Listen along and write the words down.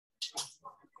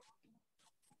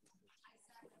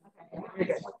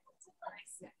You're good.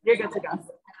 You're good to go.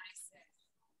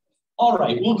 All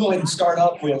right, we'll go ahead and start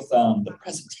up with the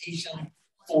presentation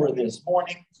for this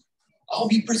morning. I'll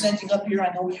be presenting up here.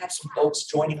 I know we have some folks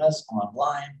joining us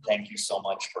online. Thank you so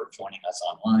much for joining us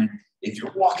online. If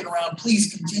you're walking around,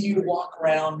 please continue to walk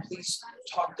around. Please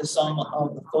talk to some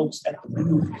of the folks at the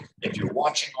booth. If you're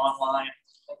watching online,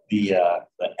 the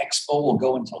expo will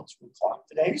go until 2 o'clock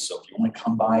today. So if you want to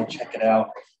come by, check it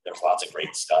out. There's lots of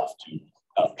great stuff to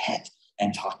pet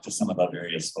and talk to some of the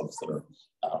various folks that are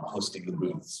hosting the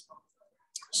booths.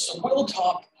 So we'll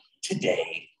talk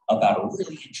today about a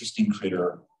really interesting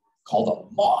critter called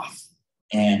a moth.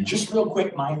 And just real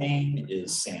quick, my name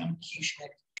is Sam Kiechnick.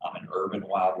 I'm an urban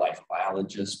wildlife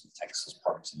biologist with Texas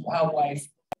Parks and Wildlife.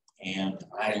 And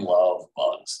I love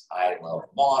bugs. I love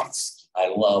moths. I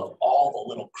love all the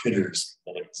little critters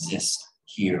that exist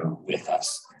here with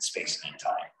us in space and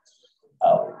time.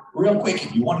 Real quick,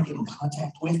 if you want to get in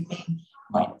contact with me,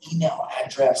 my email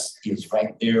address is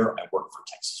right there. I work for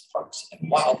Texas Parks and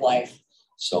Wildlife,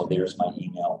 so there's my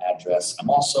email address. I'm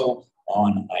also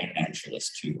on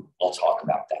iNaturalist too. I'll talk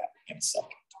about that in a second.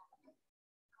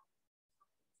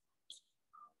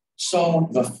 So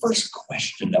the first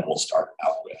question that we'll start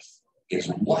out with is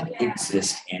what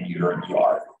exists in your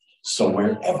yard? So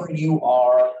wherever you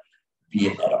are, be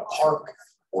it at a park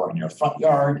or in your front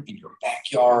yard, in your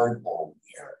backyard, or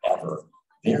wherever,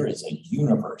 there is a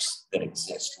universe that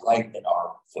exists right at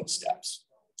our footsteps.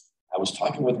 I was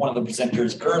talking with one of the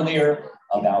presenters earlier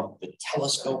about the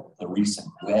telescope, the recent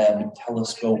Webb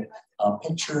telescope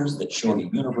pictures that show the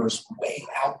universe way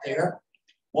out there.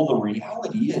 Well, the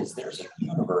reality is there's a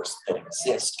universe that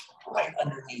exists right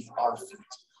underneath our feet.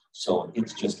 So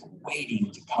it's just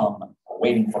waiting to come, or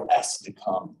waiting for us to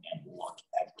come and look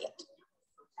at it.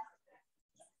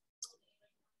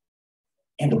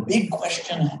 And a big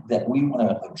question that we want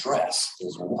to address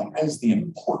is what is the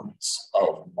importance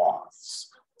of moths?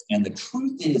 And the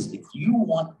truth is, if you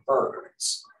want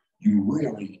birds, you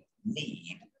really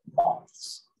need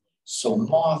moths. So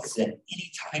moths at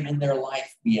any time in their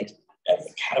life, be it at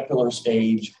the caterpillar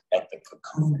stage, at the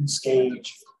cocoon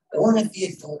stage, or at the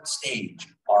adult stage,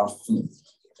 are food.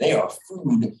 They are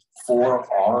food for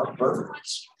our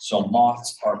birds. So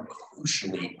moths are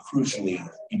crucially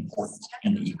important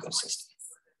in the ecosystem.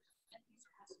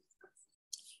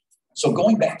 So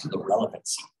going back to the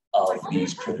relevancy of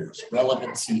these critters,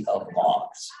 relevancy of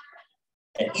moths.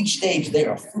 At each stage, they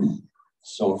are food.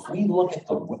 So if we look at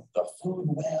the food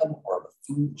web or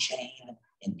the food chain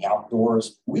in the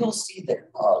outdoors, we'll see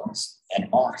that bugs and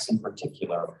moths in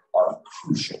particular are a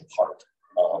crucial part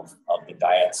of the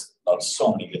diets of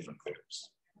so many different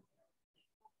critters.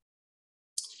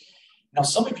 Now,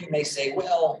 some of you may say,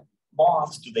 well,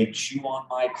 moths, do they chew on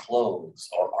my clothes?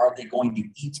 Or are they going to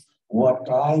eat what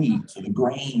I eat, the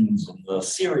grains and the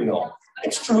cereal?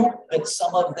 It's true that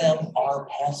some of them are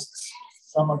pests.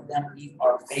 Some of them eat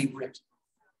our favorite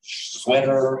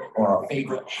sweater or our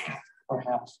favorite hat,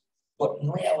 perhaps. But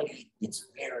in reality, it's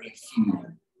very few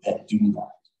that do that.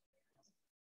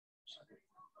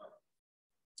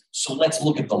 So let's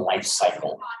look at the life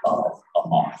cycle of a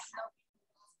moth.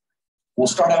 We'll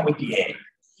start out with the egg.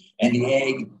 And the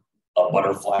egg, a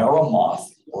butterfly or a moth,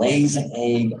 lays an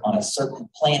egg on a certain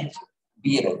plant,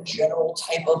 be it a general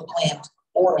type of plant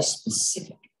or a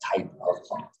specific type of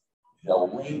plant.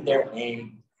 They'll lay their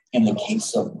egg. In the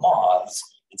case of moths,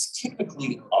 it's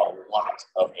typically a lot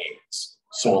of eggs.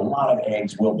 So a lot of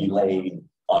eggs will be laid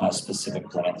on a specific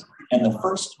plant. And the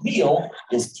first meal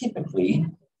is typically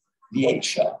the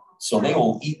eggshell. So they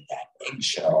will eat that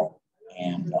eggshell,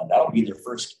 and that'll be their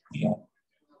first meal.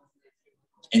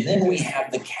 And then we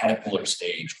have the caterpillar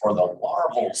stage, or the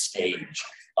larval stage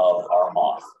of our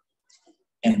moth.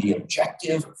 And the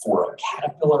objective for a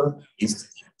caterpillar is to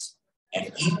eat,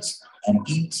 and eat, and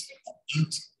eat, and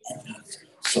eat, and eat.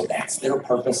 So that's their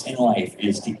purpose in life,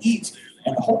 is to eat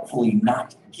and hopefully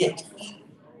not get eaten.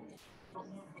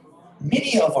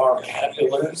 Many of our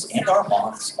caterpillars and our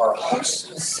moths are host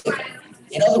specific.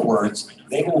 In other words,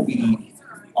 they will be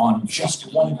on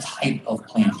just one type of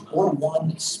plant or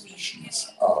one species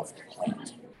of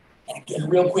plant. And again,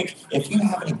 real quick, if you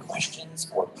have any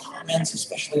questions or comments,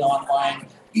 especially online,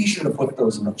 be sure to put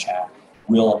those in the chat.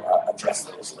 We'll address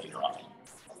those later on.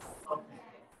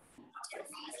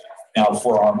 Now,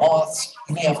 for our moths,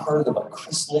 you may have heard of a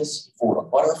chrysalis for a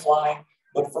butterfly,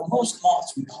 but for most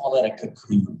moths, we call that a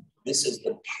cocoon. This is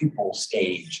the pupal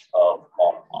stage of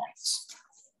all moths.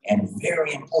 And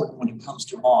very important when it comes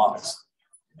to moths,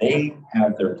 they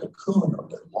have their cocoon or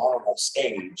their larval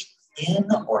stage in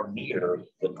or near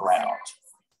the ground.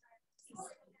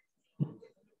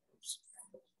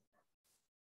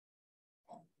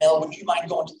 Mel, would you mind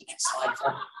going to the next slide for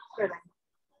me? Sure.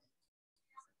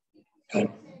 Good,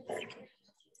 very good.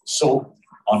 So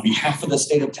on behalf of the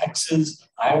state of Texas,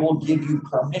 I will give you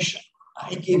permission.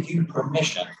 I give you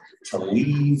permission to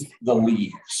leave the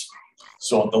leaves.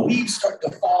 So if the leaves start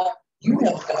to fall, you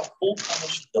have got full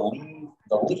permission to leave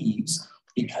the leaves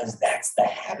because that's the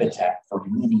habitat for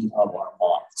many of our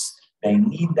moths. They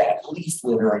need that leaf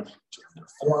litter to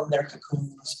form their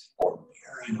cocoons or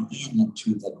bury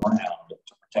into the ground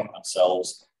to protect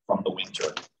themselves from the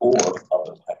winter or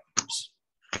other predators.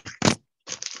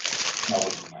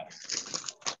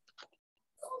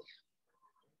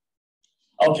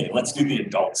 Okay, let's do the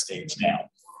adult stage now.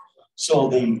 So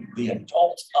the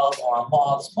adult of our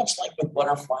moths, much like with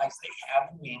butterflies, they have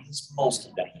wings, most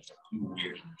of them, there's a few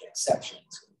weird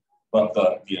exceptions. But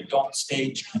the adult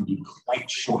stage can be quite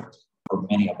short for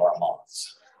many of our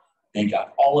moths. They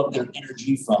got all of their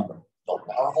energy from the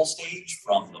larval stage,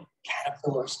 from the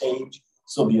caterpillar stage.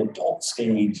 So the adult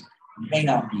stage may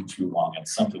not be too long. In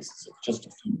some cases, it's just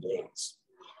a few days.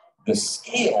 The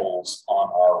scales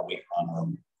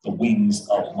on the wings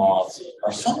of moths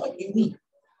are somewhat unique.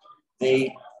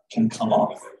 They can come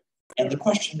off. And the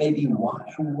question may be, why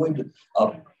would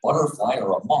a butterfly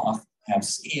or a moth have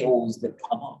scales that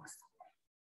come off?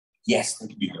 Yes, they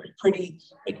can be very pretty.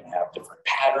 They can have different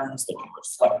patterns. They can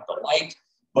reflect the light.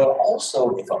 But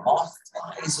also, if a moth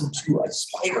flies into a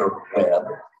spider web,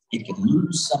 it can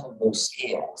lose some of those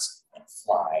scales and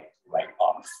fly right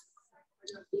off.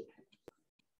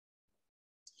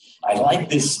 I like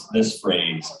this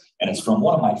phrase, and it's from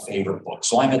one of my favorite books.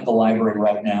 So I'm at the library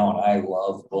right now, and I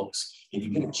love books. If you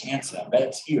get a chance, and I bet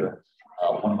it's here,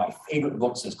 one of my favorite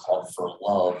books is called For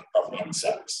Love of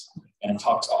Insects. And it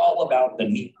talks all about the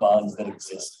neat bugs that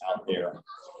exist out there.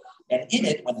 And in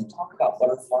it, when they talk about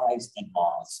butterflies and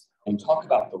moths, they talk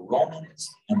about the Romans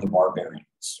and the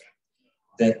barbarians.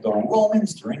 That the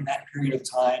Romans, during that period of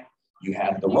time, you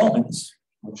had the Romans,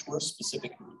 which were a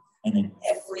specific group, and then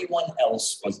everyone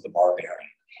else was the barbarian.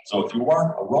 So if you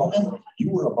weren't a Roman,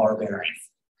 you were a barbarian.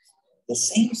 The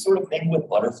same sort of thing with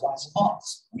butterflies and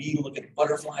moths. We look at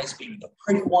butterflies being the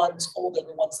pretty ones, oh, they're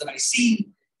the ones that I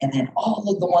see, and then all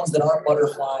of the ones that aren't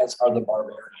butterflies are the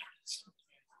barbarians.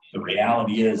 The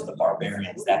reality is the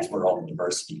barbarians, that's where all the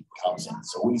diversity comes in.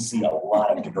 So we see a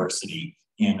lot of diversity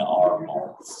in our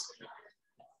moths.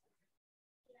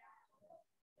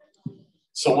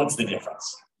 So what's the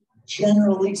difference?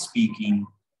 Generally speaking,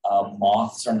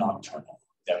 moths are nocturnal.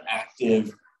 They're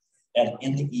active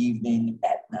in the evening,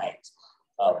 at night.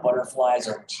 Butterflies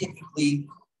are typically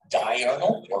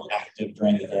diurnal or active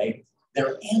during the day.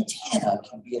 Their antenna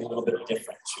can be a little bit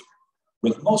different too.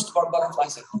 With most of our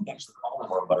butterflies, I think actually all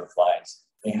of our butterflies,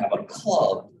 they have a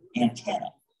club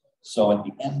antenna. So at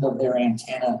the end of their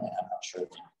antenna, and I'm not sure if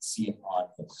you can see it on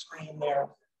the screen there,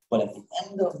 but at the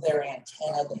end of their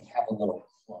antenna, they have a little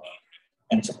club.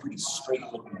 And it's a pretty straight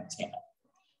looking antenna.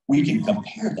 We can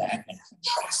compare that and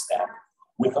contrast that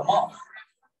with a moth.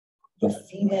 The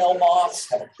female moths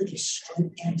have a pretty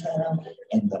straight antenna,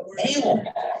 and the male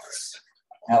moths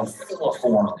have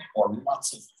filiform or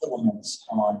lots of filaments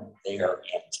on their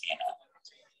antenna.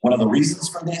 One of the reasons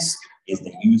for this is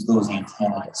they use those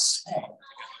antennae to smell.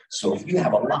 So if you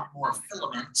have a lot more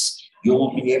filaments,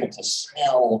 you'll be able to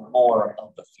smell more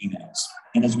of the females.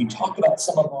 And as we talk about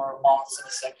some of our moths in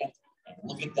a second and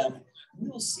look at them,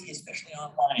 we'll see, especially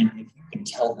online, if you can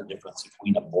tell the difference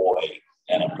between a boy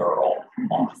and a girl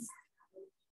moth.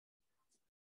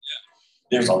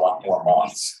 There's a lot more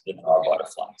moths than there are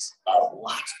butterflies. A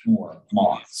lot more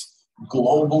moths.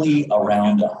 Globally,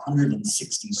 around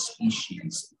 160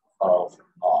 species of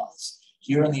moths.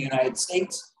 Here in the United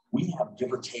States, we have,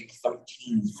 give or take,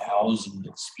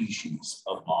 13,000 species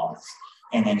of moths.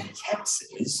 And in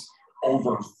Texas,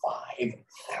 over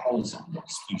 5,000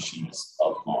 species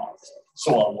of moths.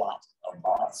 So a lot of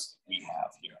moths we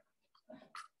have here.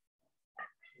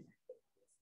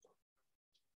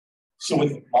 So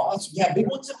with moths, we have big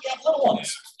ones and we have little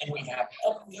ones. And we have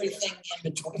everything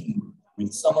in between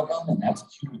with some of them, and that's a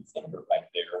human finger right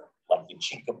there, like the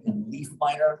chinkapin leaf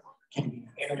miner, can be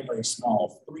very, very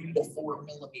small, 3 to 4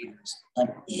 millimeters, an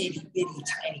itty bitty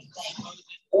tiny thing.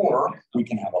 Or we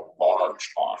can have a large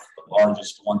moth. The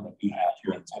largest one that we have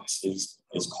here in Texas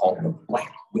is called the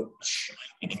black witch,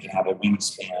 and it can have a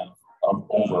wingspan of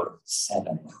over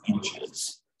 7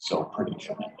 inches. So pretty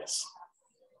tremendous.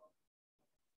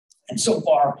 And so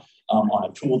far, on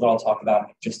a tool that I'll talk about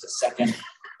in just a second,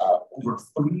 over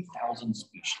 3,000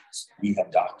 species we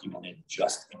have documented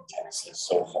just in Texas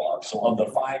so far. So of the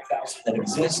 5,000 that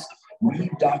exist,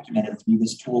 we've documented through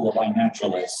this tool of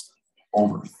iNaturalists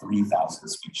over 3,000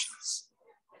 species.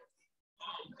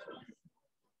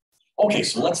 Okay,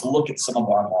 so let's look at some of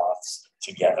our moths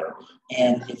together.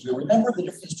 And if you remember the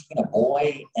difference between a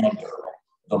boy and a girl,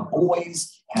 the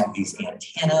boys have these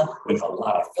antennae with a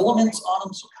lot of filaments on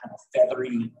them, so kind of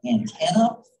feathery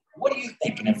antenna. What do you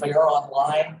think? And if you're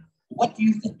online, what do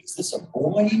you think? Is this a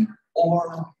boy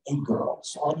or a girl?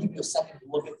 So I'll give you a second to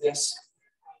look at this.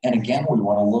 And again, we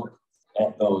want to look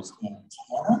at those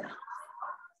antennae.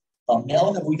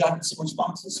 Mel, have we gotten some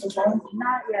responses so far?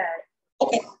 Not yet.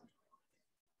 Okay.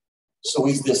 So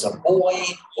is this a boy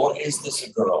or is this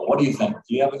a girl? What do you think?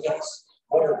 Do you have a guess?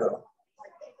 Boy or girl?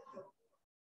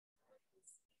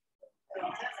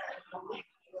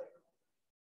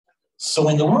 So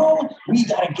in the room, we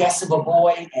got a guess of a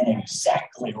boy, and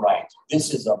exactly right.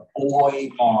 This is a boy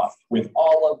moth with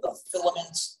all of the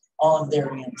filaments on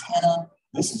their antenna.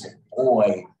 This is a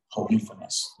boy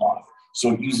polyphemus moth.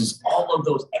 So it uses all of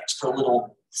those extra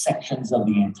little sections of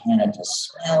the antenna to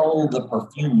smell the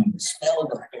perfume, smell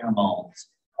the pheromones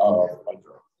of a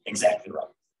girl. Exactly right.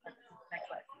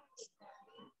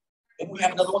 Then we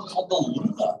have another one called the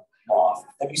Luna moth.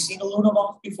 Have you seen a Luna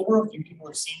moth before? A few people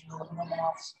have seen the Luna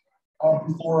moths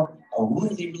before. A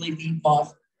really, really neat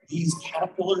moth. These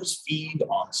caterpillars feed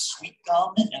on sweet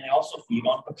gum and they also feed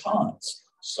on pecans.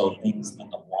 So things in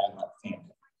the walnut family.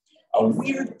 A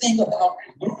weird thing about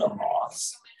Luna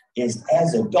moths is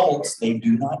as adults, they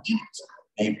do not eat.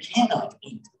 They cannot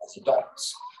eat as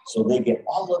adults. So they get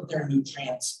all of their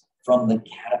nutrients from the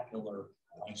caterpillar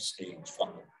life stage, from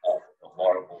the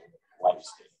larval life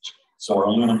stage. So our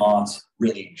Luna moths,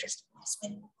 really interesting.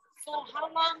 So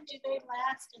how long do they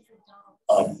last as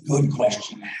adults? A good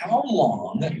question. How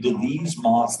long do these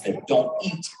moths that don't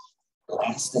eat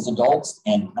last as adults?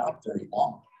 And not very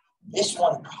long. This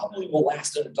one probably will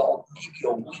last an adult maybe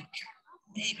a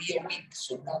week.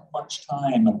 So not much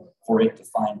time for it to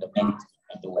find a mate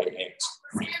and to lay eggs.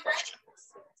 Great question.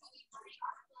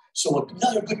 So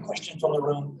another good question from the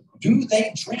room, do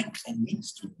they drink? And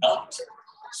these do not.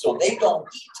 So they don't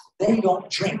eat, they don't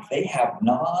drink. They have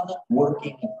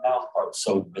non-working mouth parts,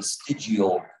 so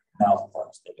vestigial mouth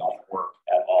parts. They don't work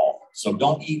at all. So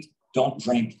don't eat, don't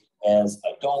drink as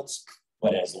adults,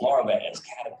 but as larvae, as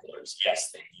caterpillars,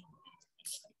 yes, they do.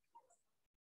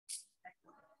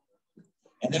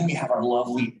 And then we have our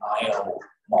lovely Io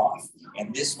moth.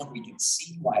 And this one, we can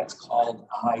see why it's called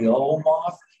Io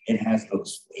moth. It has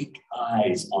those fake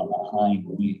eyes on the hind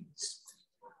wings.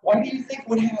 Why do you think it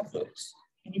would have those?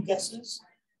 Any guesses?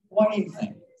 Why do you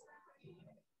think?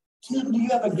 Tim, do you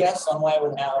have a guess on why it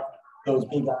would have those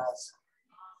big eyes?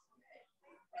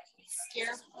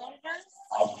 Scare predators?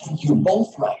 I think you're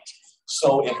both right.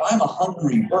 So if I'm a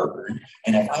hungry bird,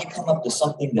 and if I come up to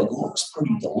something that looks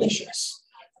pretty delicious,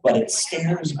 but it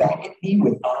stares back at me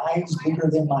with eyes bigger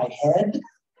than my head,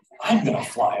 I'm gonna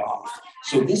fly off.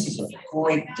 So this is a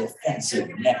great defensive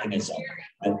mechanism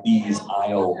that these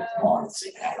Io moths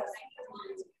have.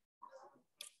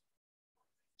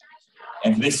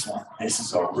 And this one, this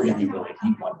is a really, really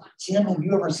neat one. Tim, have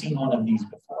you ever seen one of these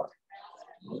before?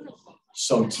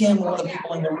 So Tim, one of the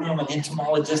people in the room, an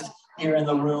entomologist here in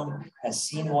the room, has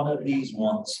seen one of these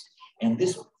once. And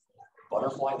this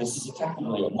butterfly, this is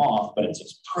technically a moth, but it's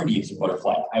as pretty as a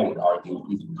butterfly. I would argue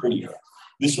even prettier.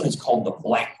 This one is called the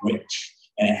black witch,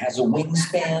 and it has a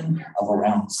wingspan of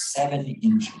around 7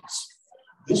 inches.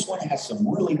 This one has some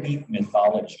really neat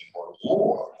mythology or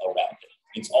lore around it.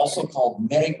 It's also called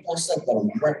Mariposa del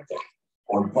Muerte,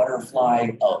 or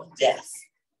butterfly of death.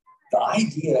 The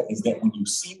idea is that when you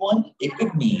see one, it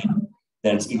could mean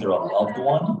that it's either a loved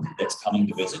one that's coming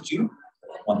to visit you,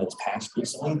 one that's passed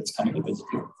recently that's coming to visit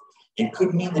you. It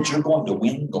could mean that you're going to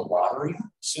win the lottery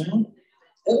soon,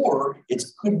 or it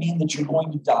could mean that you're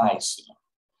going to die soon.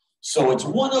 So it's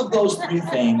one of those 3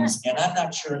 things, and I'm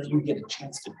not sure if you get a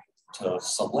chance to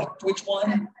select which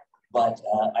one, but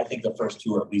I think the first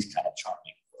 2 are at least kind of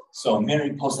charming. So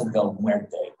Mariposa del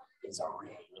Muerte is a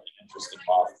really, really interesting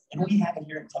moth, and we have it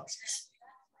here in Texas.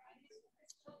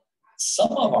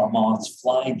 Some of our moths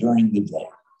fly during the day.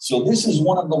 So this is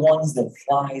one of the ones that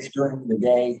flies during the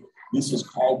day. This is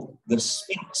called the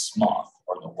sphinx moth,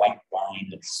 or the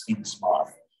white-lined sphinx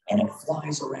moth, and it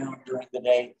flies around during the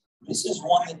day. This is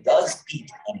one that does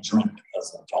eat and drink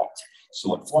as an adult.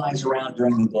 So it flies around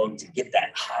during the day to get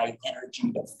that high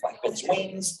energy to flap its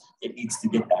wings. It needs to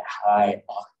get that high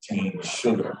octane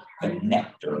sugar, the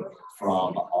nectar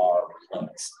from our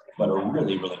plants, but a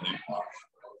really, really neat moth.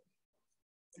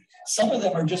 Some of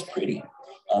them are just pretty.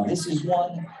 This is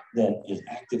one that is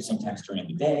active sometimes during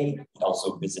the day. It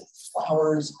also visits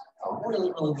flowers. A really,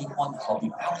 really neat one called the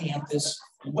Ailanthus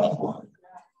webworm.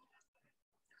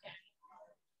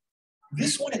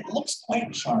 This one, it looks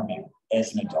quite charming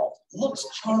as an adult. It looks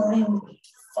charming,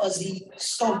 fuzzy,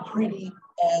 so pretty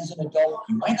as an adult.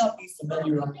 You might not be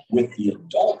familiar with the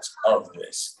adult of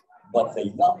this, but the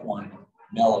young one,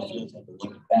 Mel, if you'll take a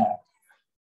look at that.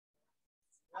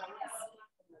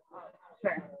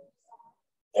 Sure.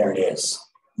 There it is.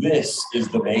 This is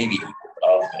the baby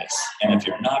of this. And if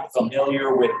you're not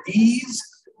familiar with these,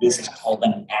 this is called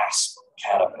an asp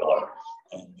caterpillar.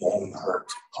 And they hurt.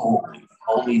 Holy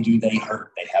moly, do they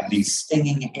hurt. They have these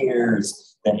stinging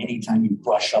hairs that anytime you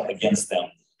brush up against them,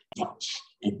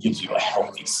 it gives you a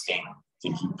healthy sting to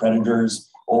keep predators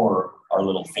or our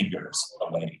little fingers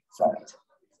away from it.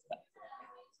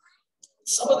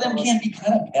 Some of them can be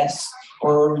kind of pests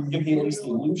or give you at least the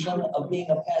illusion of being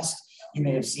a pest. You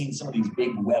may have seen some of these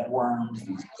big webworms,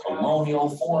 these colonial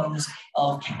forms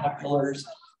of caterpillars.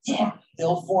 Yeah,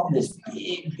 they'll form this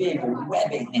big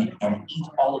webbing and eat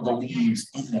all of the leaves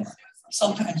in there.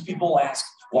 Sometimes people ask,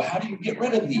 well, how do you get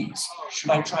rid of these?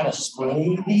 Should I try to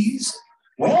spray these?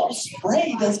 Well,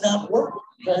 spray does not work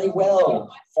very well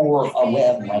for a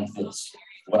web like this.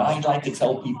 What I like to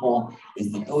tell people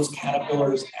is that those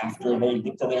caterpillars, after they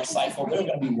get to their cycle, they're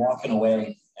going to be walking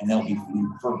away and they'll be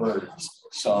food for birds.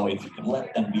 So if you can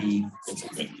let them be, it's a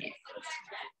good thing.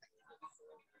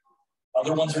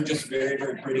 Other ones are just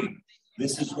very pretty.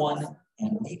 This is one,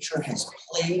 and nature has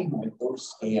played with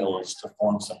those scales to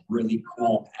form some really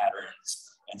cool patterns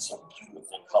and some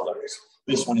beautiful colors.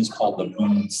 This one is called the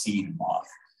moon seed moth.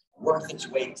 Worth its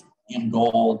weight in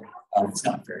gold. It's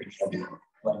not very heavy,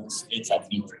 but it's a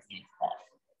neat moth.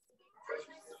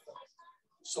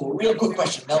 So a real quick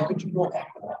question, Mel, could you go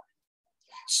back to that?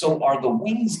 So are the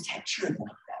wings textured like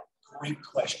that? Great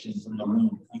question from the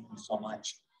room. Thank you so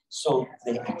much. So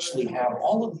they actually have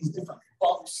all of these different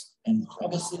bumps and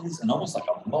crevices and almost like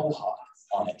a mohawk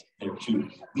on it there too.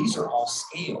 These are all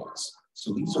scales.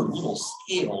 So these are little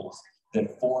scales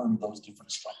that form those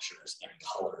different structures and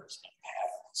colors and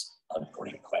patterns. A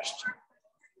great question.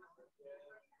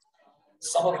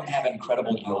 Some of them have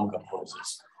incredible yoga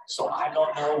poses. So I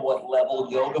don't know what level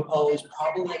yoga pose,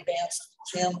 probably advanced.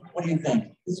 Tim, what do you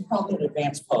think? This is probably an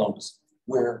advanced pose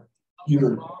where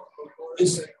you're,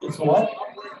 is what?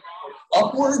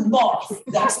 Upward moth.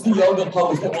 That's the yoga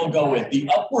pose that we'll go with. The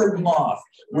upward moth,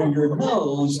 where your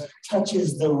nose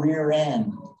touches the rear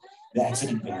end. That's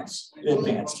an advanced.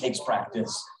 Takes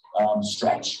practice.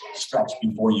 Stretch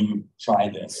before you try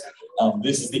this.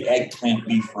 This is the eggplant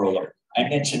leaf roller. I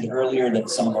mentioned earlier that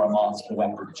some of our moths go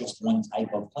after just one type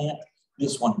of plant.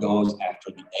 This one goes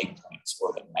after the eggplants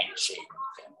or the nightshade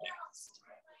family.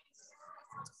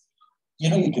 You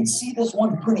know, you can see this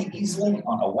one pretty easily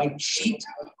on a white sheet,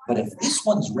 but if this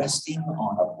one's resting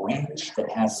on a branch that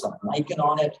has some lichen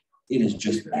on it, it is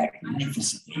just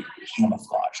magnificently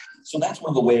camouflaged. So that's one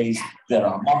of the ways that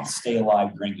our moths stay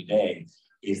alive during the day,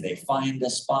 is they find a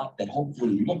spot that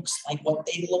hopefully looks like what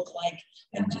they look like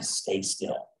and just stay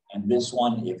still. And this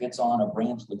one, if it's on a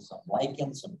branch with some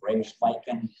lichen, some grayish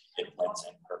lichen, it blends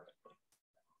in perfectly.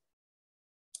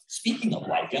 Speaking of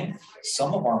lichen,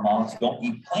 some of our moths don't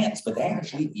eat plants, but they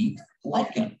actually eat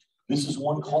lichen. This is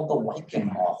one called the lichen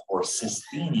moth, or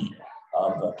Cystine.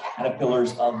 The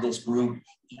caterpillars of this group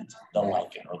eat the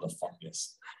lichen or the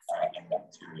fungus and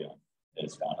bacteria that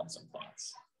is found on some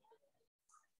plants.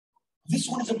 This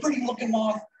one is a pretty looking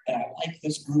moth, and I like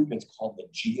this group. It's called the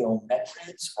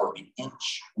geometrids, or the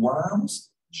inch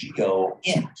worms.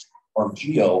 Geo-inch, or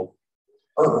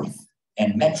geo-earth,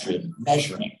 and metrid,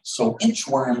 measuring. So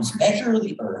inchworms measure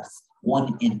the earth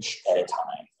 1 inch at a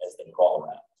time as they crawl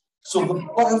around. So the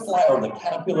butterfly, or the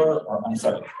caterpillar, or I'm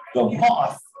sorry, the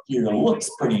moth here looks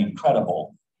pretty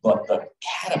incredible, but the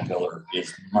caterpillar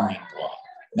is mind-blowing.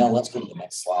 Now let's go to the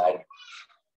next slide.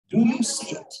 Do you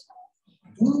see it?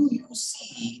 Do you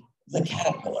see the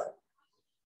caterpillar?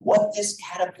 What this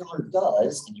caterpillar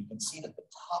does, and you can see it at the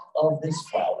top of this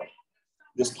flower,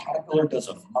 this caterpillar does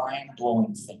a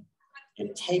mind-blowing thing.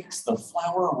 It takes the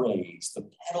flower rays, the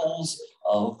petals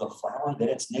of the flower that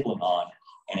it's nibbling on,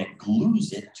 and it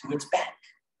glues it to its back.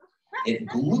 It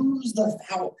glues the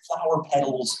flower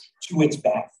petals to its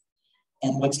back.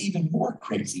 And what's even more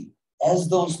crazy, as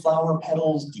those flower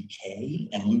petals decay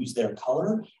and lose their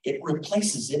color, it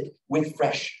replaces it with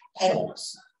fresh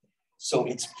petals. So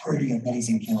it's pretty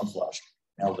amazing camouflage.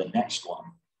 Now the next one,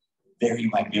 there you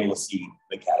might be able to see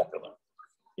the caterpillar.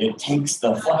 It takes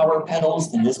the flower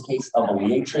petals, in this case of a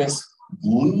Liatris,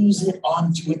 glues it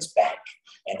onto its back,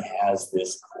 and has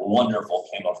this wonderful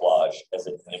camouflage as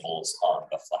it nibbles on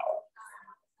the flower.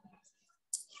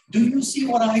 Do you see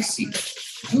what I see?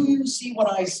 Do you see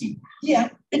what I see? Yeah,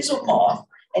 it's a moth,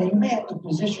 and you may have to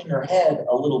position your head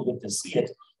a little bit to see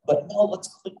it, but no, let's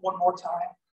click one more time.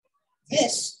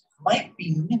 This might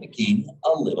be mimicking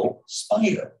a little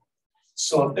spider.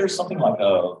 So if there's something like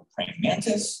a praying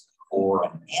mantis or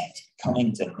an ant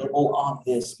coming to nibble on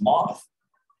this moth,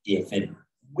 if it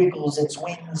wiggles its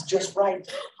wings just right,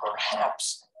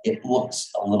 perhaps it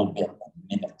looks a little bit and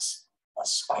mimics a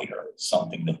spider,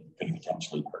 something that could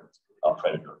potentially hurt a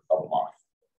predator of a moth.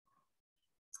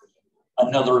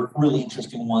 Another really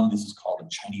interesting one, this is called a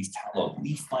Chinese tallow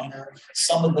leaf miner.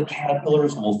 Some of the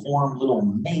caterpillars will form little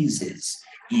mazes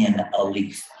in a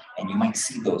leaf, and you might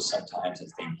see those sometimes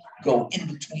as they go in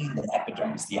between the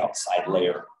epidermis, the outside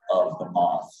layer of the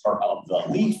moth or of the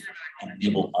leaf, and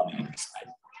nibble on the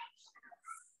inside.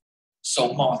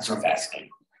 So moths are fascinating.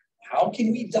 How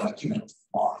can we document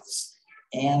moths?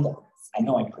 And I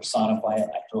know I personify it,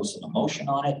 I throw some emotion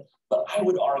on it, but I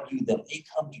would argue that they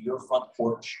come to your front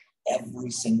porch every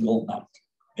single night.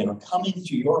 They're coming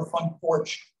to your front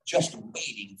porch just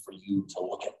waiting for you to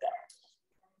look at them.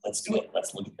 Let's do it.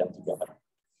 Let's look at them together.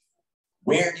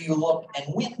 Where do you look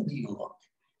and when do you look?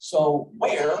 So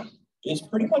where is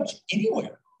pretty much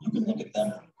anywhere. You can look at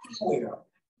them anywhere.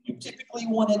 You typically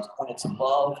want it when it's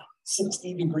above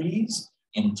 60 degrees.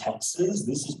 In Texas,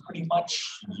 this is pretty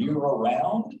much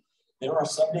year-round. There are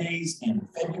some days in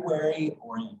February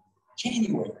or in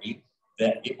January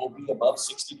that it will be above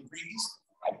 60 degrees.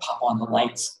 I pop on the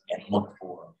lights and look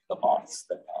for the moths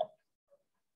that come.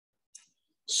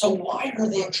 So why are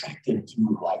they attracted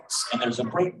to lights? And there's a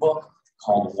great book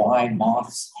called Why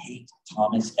Moths Hate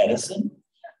Thomas Edison.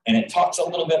 And it talks a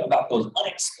little bit about those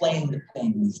unexplained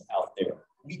things out there.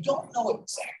 We don't know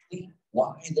exactly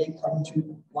why they come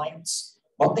to lights,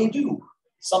 but they do.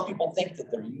 Some people think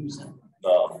that they're using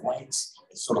the lights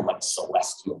as sort of like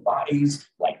celestial bodies,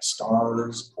 like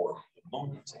stars or the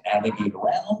moon to navigate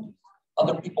around.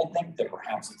 Other people think that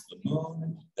perhaps it's the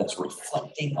moon that's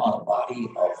reflecting on a body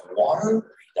of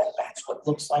water, that's what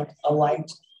looks like a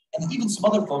light. And even some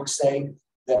other folks say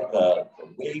that the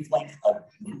wavelength of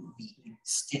UV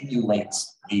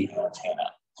stimulates the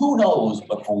antenna. Who knows,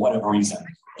 but for whatever reason,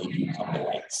 they do come to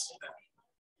lights.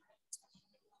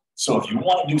 So if you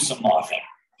want to do some mothing,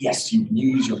 yes, you can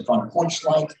use your front porch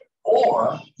light,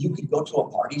 or you could go to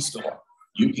a party store.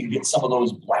 You can get some of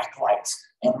those black lights.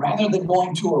 And rather than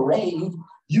going to a rave,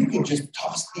 you can just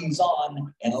toss these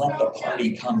on and let the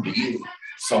party come to you.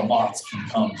 So moths can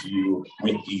come to you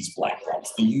with these black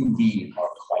lights. The UV are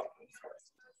quite good for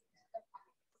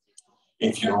it.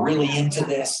 If you're really into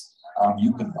this,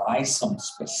 you can buy some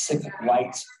specific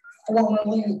lights.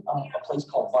 Formerly, a place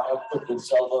called BioQuip would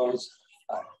sell those.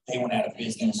 They went out of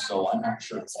business, so I'm not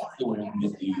sure exactly where you can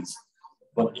get these.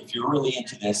 But if you're really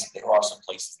into this, there are some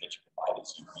places that you can buy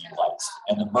these UV lights.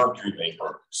 And the mercury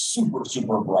vapor, super,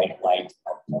 super bright light,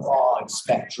 a broad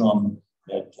spectrum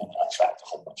that can attract a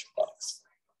whole bunch of bugs.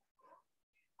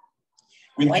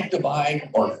 We like to buy,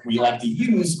 or we like to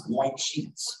use white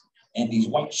sheets. And these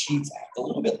white sheets act a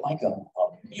little bit like a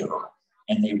mirror,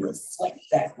 and they reflect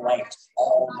that light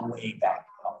all the way back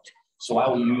out. So I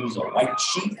will use a white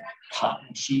sheet,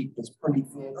 cotton sheet is pretty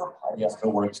good, or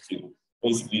polyester works too.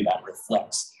 Basically that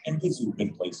reflects and gives you a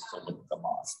good place to look at the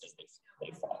moths as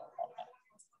they fly on that.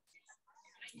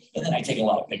 And then I take a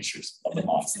lot of pictures of the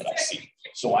moths that I see.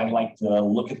 So I like to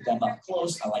look at them up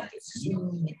close. I like to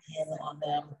zoom in on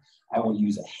them. I will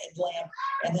use a headlamp,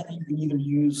 and then you can either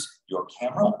use your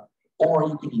camera or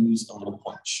you can use a little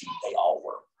point shoot. They all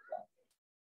work.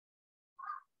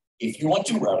 If you want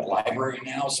to, we're at a library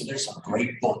now, so there's some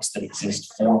great books that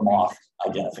exist for moth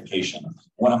identification.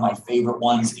 One of my favorite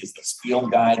ones is this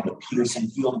field guide, the Peterson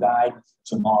Field Guide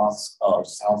to Moths of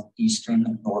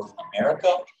Southeastern North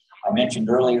America. I mentioned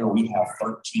earlier we have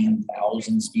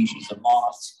 13,000 species of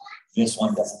moths. This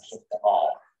one doesn't hit them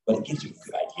all, but it gives you a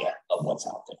good idea of what's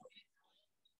out there.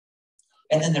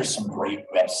 And then there's some great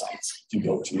websites to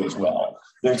go to as well.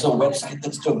 There's a website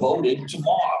that's devoted to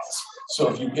moths. So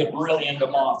if you get really into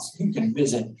moths, you can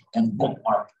visit and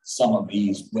bookmark some of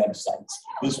these websites.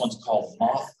 This one's called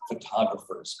Moth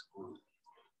Photographers Group.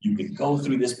 You can go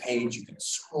through this page, you can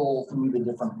scroll through the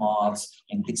different moths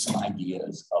and get some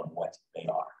ideas of what they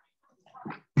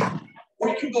are. Or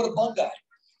you can go to Bug Guide.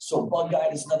 So Bug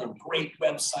Guide is another great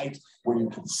website where you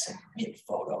can submit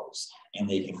photos and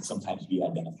they can sometimes be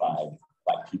identified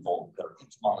by people that are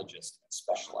entomologists and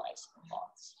specialize in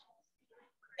moths.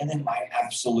 And then my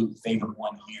absolute favorite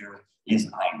one here is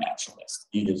iNaturalist.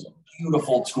 It is a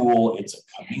beautiful tool. It's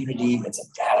a community. It's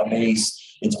a database.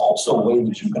 It's also a way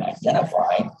that you can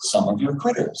identify some of your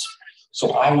critters.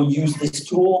 So I will use this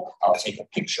tool. I'll take a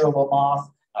picture of a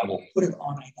moth. I will put it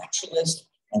on iNaturalist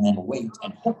and then wait.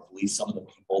 And hopefully some of the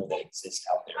people that exist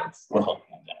out there will help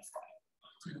me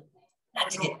identify it.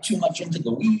 Not to get too much into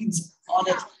the weeds on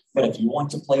it, But if you want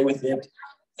to play with it,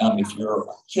 if you're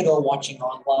a kiddo watching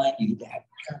online, you need to have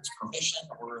parents' permission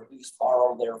or at least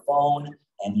borrow their phone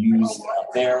and use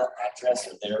their address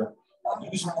or their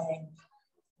username.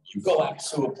 You go out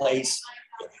to a place,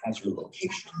 it has your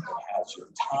location, it has your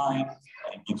time,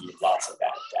 and it gives you lots of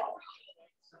that data.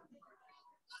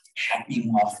 Happy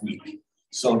Moth Week.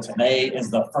 So today is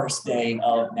the first day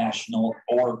of National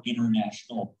or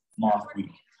International Moth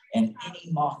Week. And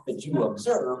any moth that you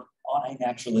observe on a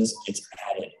naturalist gets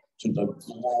added to the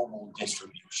global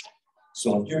distribution.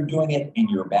 So if you're doing it in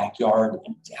your backyard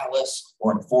in Dallas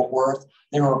or in Fort Worth,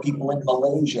 there are people in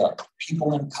Malaysia,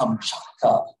 people in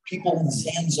Kamchatka, people in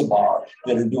Zanzibar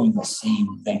that are doing the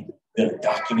same thing, that are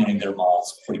documenting their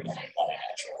moths, putting them on a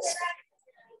naturalist.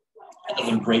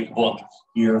 Another great book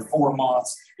here for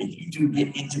moths. If you do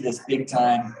get into this big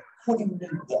time, putting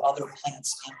the other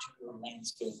plants into your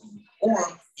landscaping or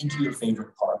into your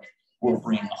favorite park will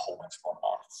bring a whole bunch more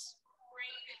moths.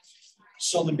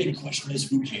 So the big question is,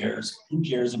 who cares? Who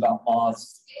cares about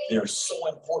moths? They're so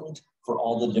important for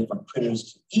all the different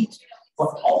critters to eat,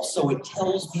 but also it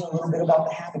tells me a little bit about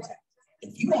the habitat.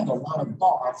 If you have a lot of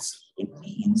moths, it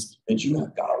means that you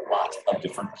have got a lot of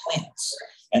different plants.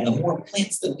 And the more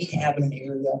plants that we have in an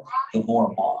area, the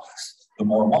more moths. The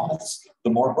more moths, the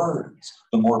more birds.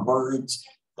 The more birds,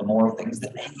 the more things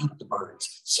that may eat the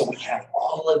birds. So we have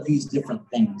all of these different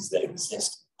things that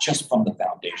exist just from the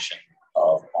foundation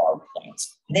of our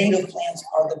plants. Native plants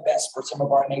are the best for some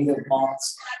of our native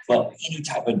moths, but any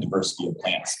type of diversity of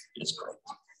plants is great.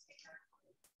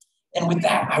 And with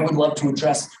that, I would love to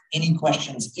address any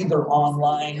questions either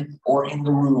online or in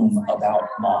the room about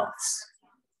moths.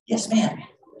 Yes, ma'am.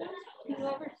 Do you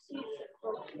ever see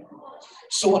Cecropia moths?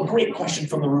 So a great question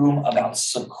from the room about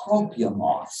Cecropia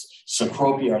moths.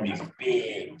 Cecropia are these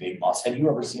big, big moths. Have you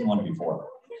ever seen one before?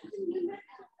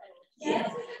 Yeah.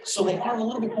 So they are a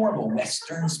little bit more of a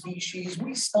Western species.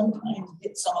 We sometimes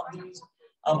get some of these.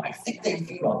 I think they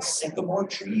feed on sycamore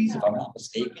trees, if I'm not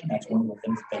mistaken. That's one of the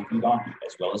things that they feed on,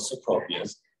 as well as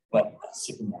Cecropias, but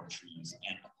sycamore trees.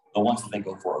 And the ones that they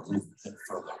go for are a little bit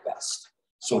further west.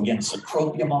 So again,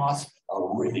 Cecropia moths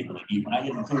are really, really neat. And I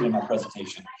didn't include it in my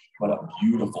presentation, but a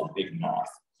beautiful big moth.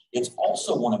 It's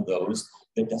also one of those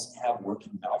that doesn't have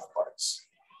working mouth parts.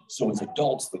 So as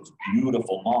adults, those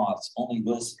beautiful moths only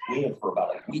live for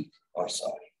about a week or so.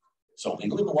 So they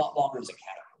live a lot longer as a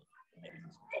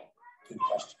caterpillar. Good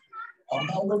question.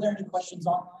 Mel, were there any questions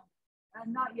online?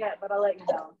 Not yet, but I'll let you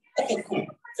know. Okay, cool. If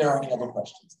there are any other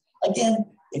questions. Again,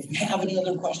 if you have any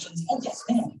other questions, oh yes,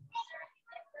 ma'am.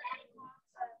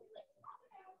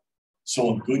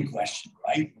 So a good question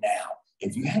right now.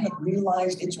 If you haven't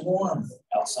realized it's warm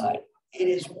outside, it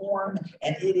is warm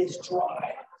and it is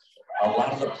dry. A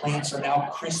lot of the plants are now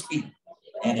crispy,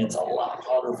 and it's a lot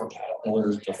harder for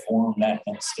caterpillars to form that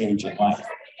next stage in life.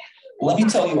 Let me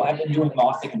tell you, I've been doing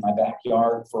mothing in my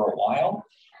backyard for a while,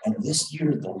 and this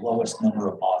year is the lowest number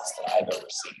of moths that I've ever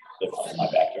seen that come in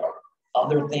my backyard.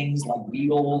 Other things like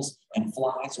beetles and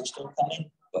flies are still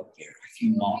coming, but very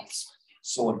few moths.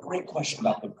 So a great question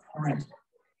about the current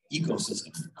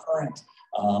ecosystem, the current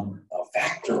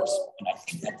factors, and I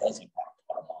think that does impact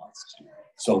our moths too.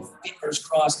 So fingers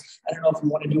crossed. I don't know if we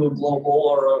want to do a global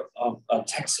or a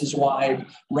Texas-wide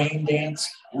rain dance.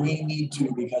 We need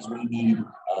to, because we need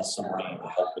some rain to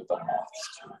help with the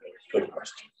moths too. Good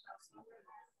question.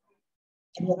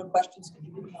 Any other questions? Can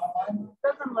you give me online?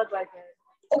 Doesn't look like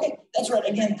it. Okay, that's right.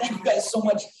 Again, thank you guys so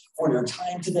much for your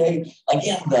time today.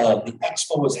 Again, the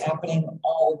expo is happening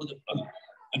all over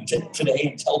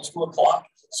today until 2 o'clock.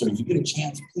 So if you get a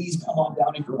chance, please come on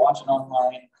down if you're watching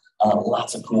online.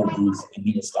 Lots of cool booths and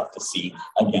neat stuff to see.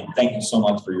 Again, thank you so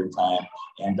much for your time,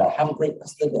 and have a great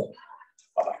rest of the day.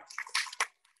 Bye-bye.